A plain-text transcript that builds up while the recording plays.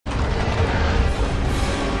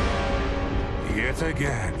Yet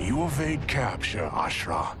again, you evade capture,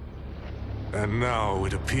 Ashrah. And now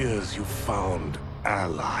it appears you've found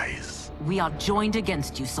allies. We are joined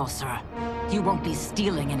against you, sorcerer. You won't be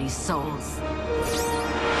stealing any souls.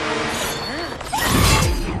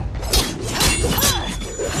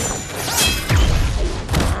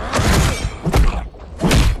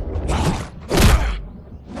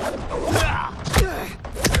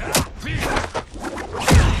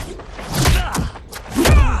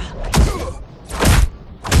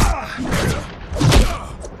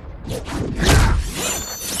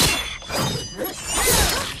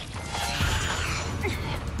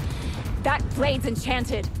 Blade's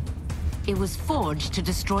enchanted. It was forged to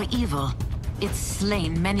destroy evil. It's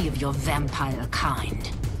slain many of your vampire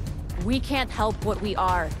kind. We can't help what we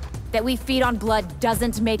are. That we feed on blood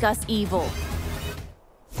doesn't make us evil.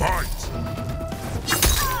 Fight!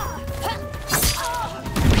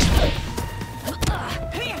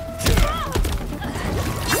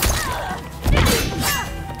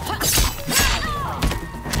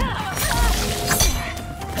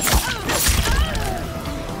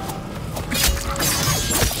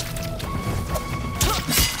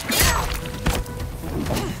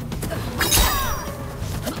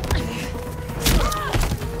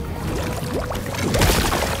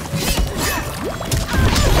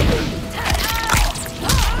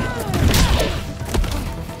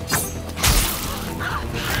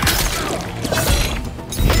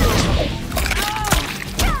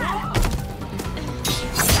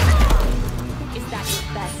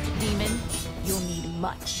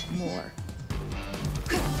 Much more.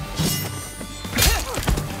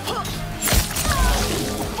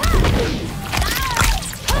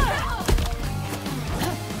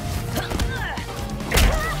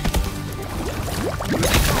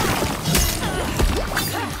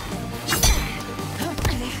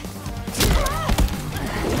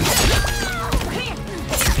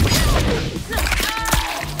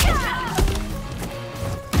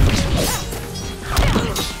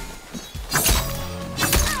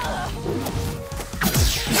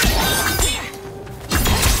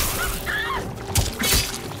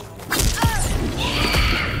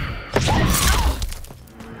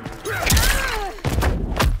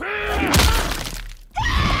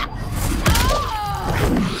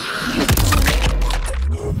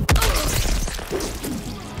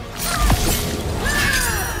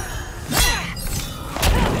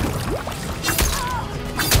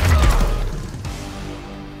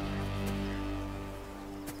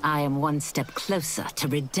 I am one step closer to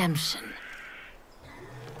redemption.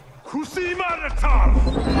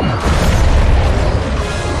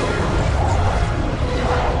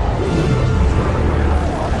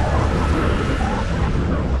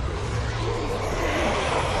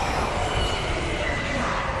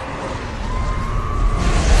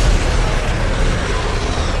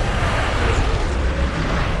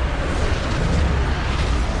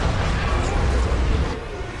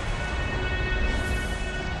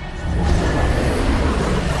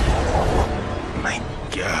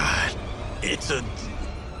 It's a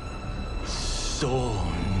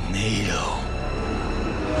tornado.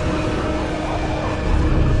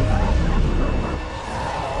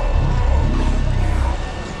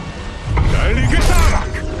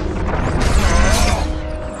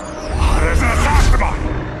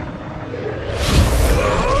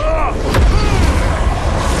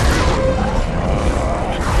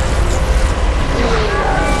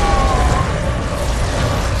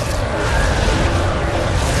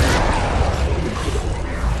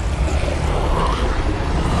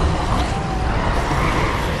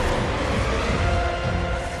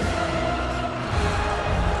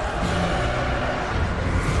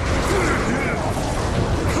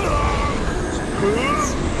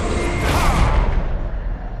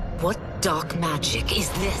 What dark magic is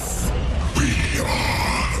this? We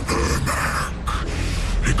are Ermac,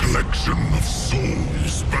 a collection of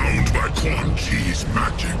souls bound by Quan Chi's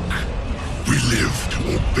magic. We live to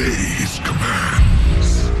obey his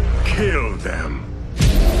commands. Kill them.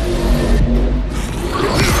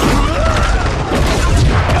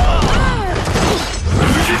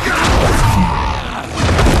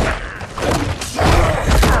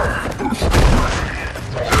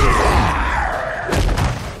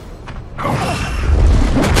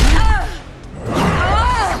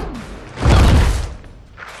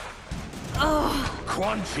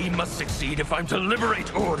 Quan Chi must succeed if I'm to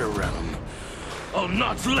liberate Order Realm. I'll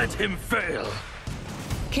not let him fail.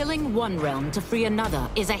 Killing one realm to free another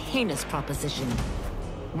is a heinous proposition.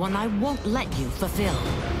 One I won't let you fulfill.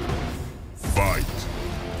 Fight.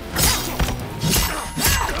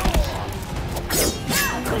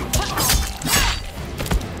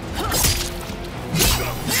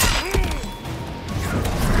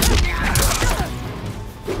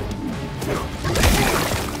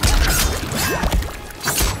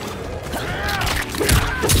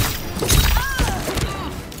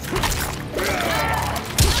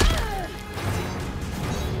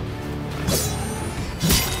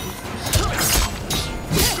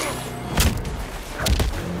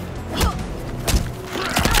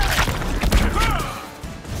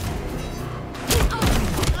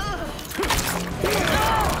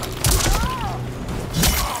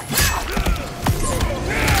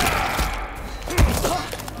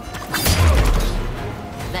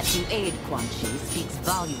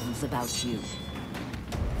 about you.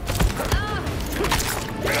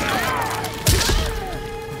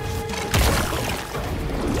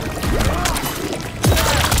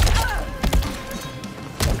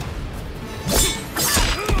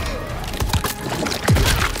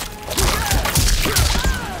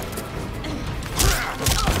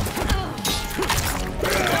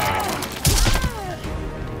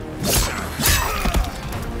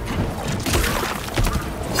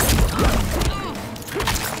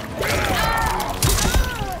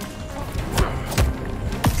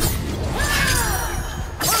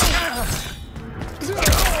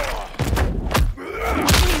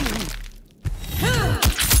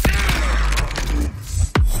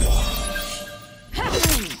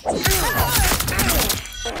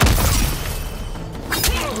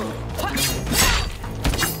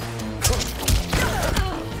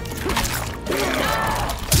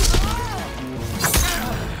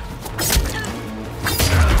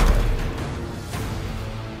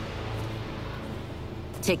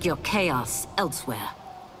 Take your chaos elsewhere.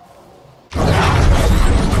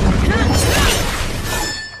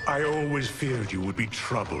 I always feared you would be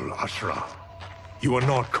trouble, Ashrah. You are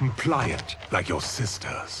not compliant like your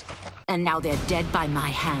sisters. And now they're dead by my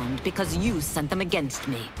hand because you sent them against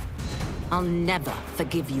me. I'll never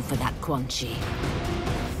forgive you for that, Quan Chi.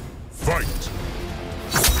 Fight!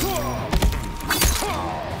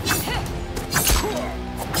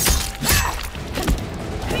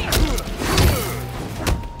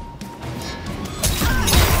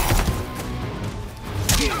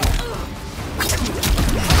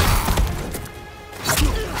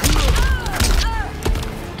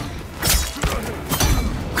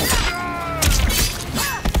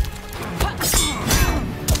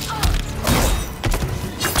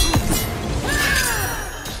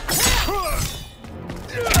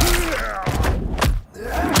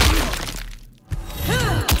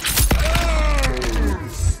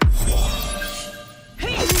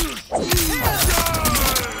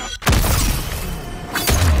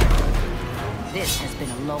 This has been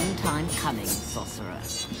a long time coming, sorcerer.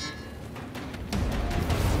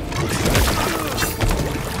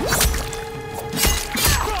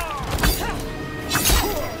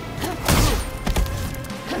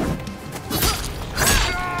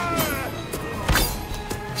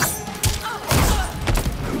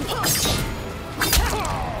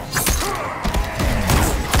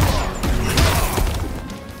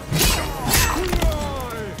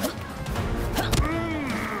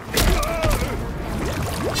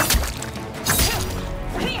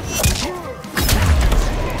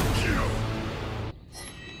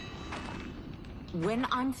 When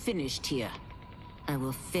I'm finished here, I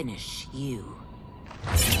will finish you.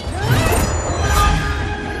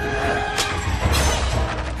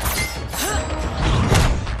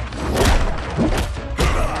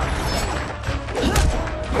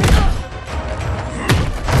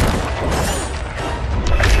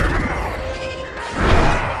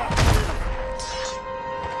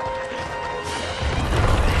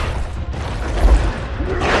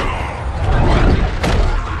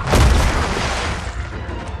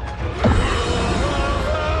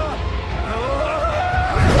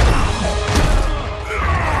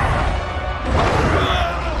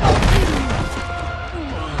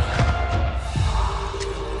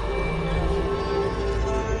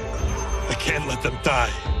 Can't let them die.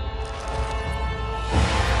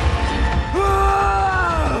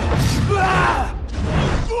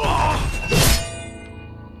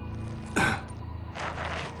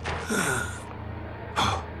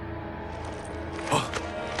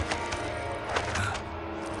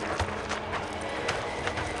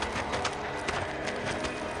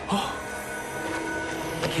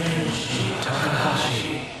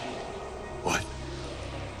 What?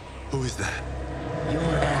 Who is that? Your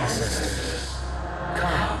ancestors,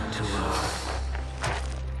 come to us.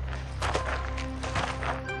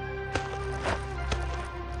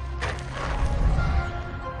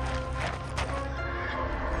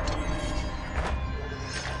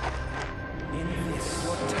 In this,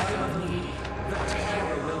 your time of need, the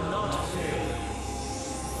terror will not fail.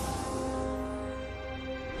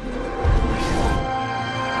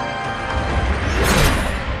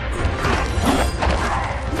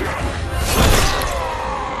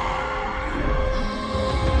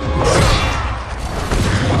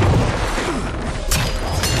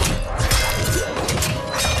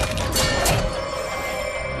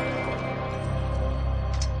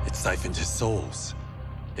 Siphoned his souls.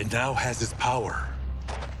 It now has his power.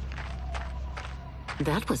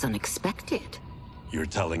 That was unexpected. You're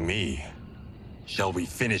telling me. Shall we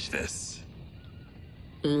finish this?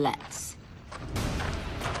 Let's.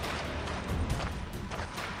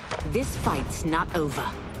 This fight's not over.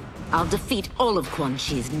 I'll defeat all of Quan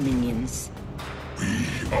Chi's minions. We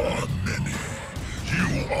are many.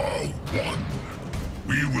 You are one.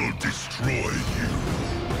 We will destroy you.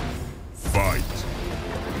 Fight.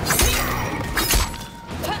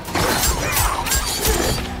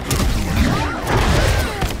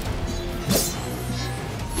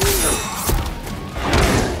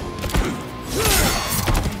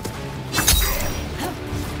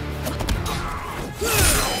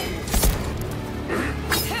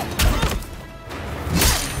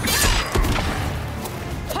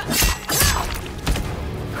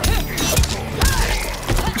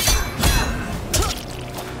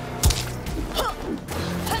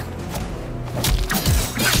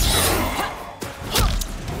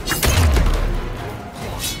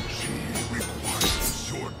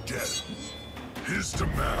 His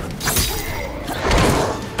demand.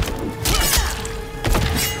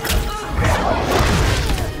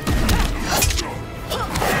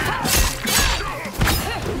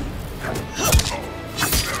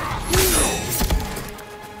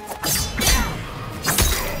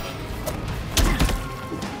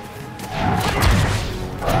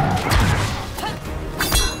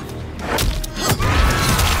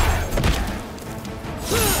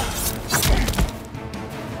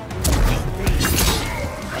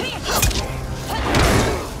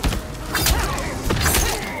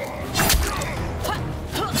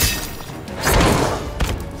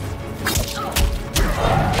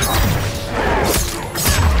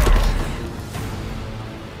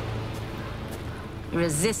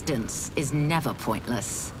 Resistance is never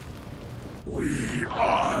pointless. We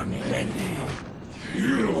are many.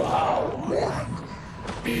 You are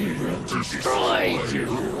one. We will destroy you.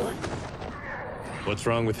 What's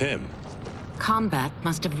wrong with him? Combat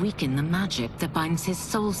must have weakened the magic that binds his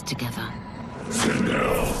souls together.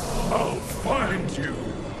 Now, I'll find you.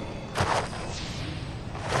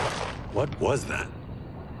 What was that?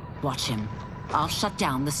 Watch him. I'll shut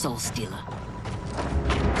down the Soul Stealer.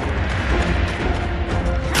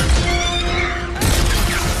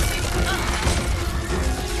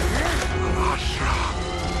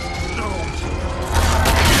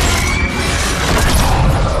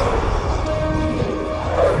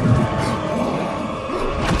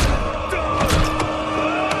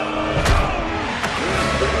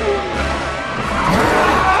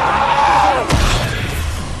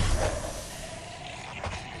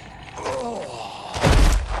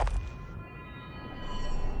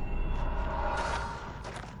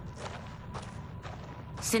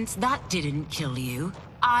 Since that didn't kill you,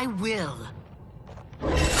 I will. No,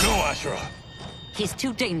 Ashrah! He's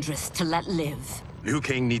too dangerous to let live. Liu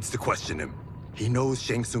Kang needs to question him. He knows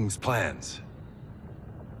Shang Tsung's plans.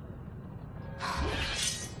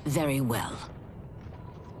 Very well.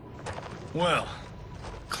 Well,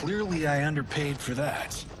 clearly I underpaid for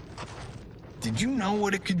that. Did you know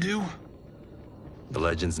what it could do? The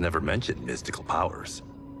legends never mentioned mystical powers.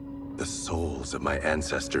 The souls of my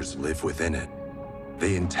ancestors live within it.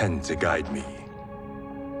 They intend to guide me.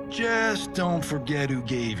 Just don't forget who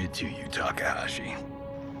gave it to you, Takahashi.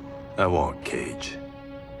 I won't, Cage.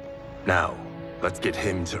 Now, let's get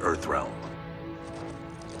him to Earthrealm.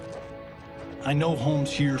 I know home's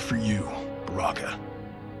here for you, Baraka.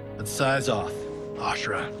 But size off,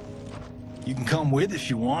 Ashrah. You can come with if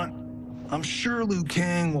you want. I'm sure Liu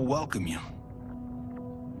Kang will welcome you.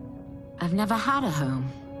 I've never had a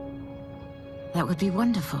home. That would be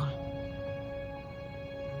wonderful.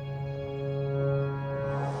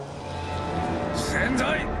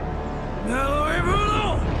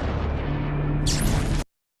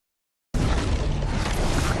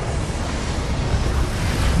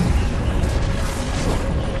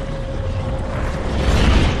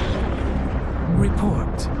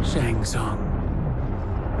 Report, Shang Tsung.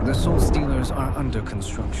 The Soul Stealers are under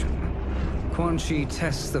construction. Quan Chi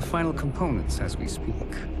tests the final components as we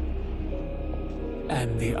speak.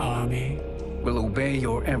 And the army? Will obey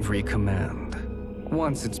your every command,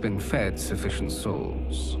 once it's been fed sufficient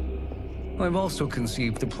souls. I've also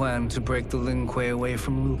conceived a plan to break the Lin Kuei away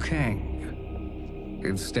from Liu Kang.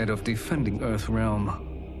 Instead of defending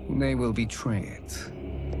Earthrealm, they will betray it.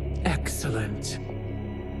 Excellent.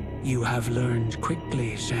 You have learned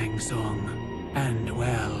quickly, Shang Tsung. And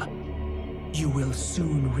well, you will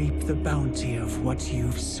soon reap the bounty of what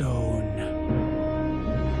you've sown.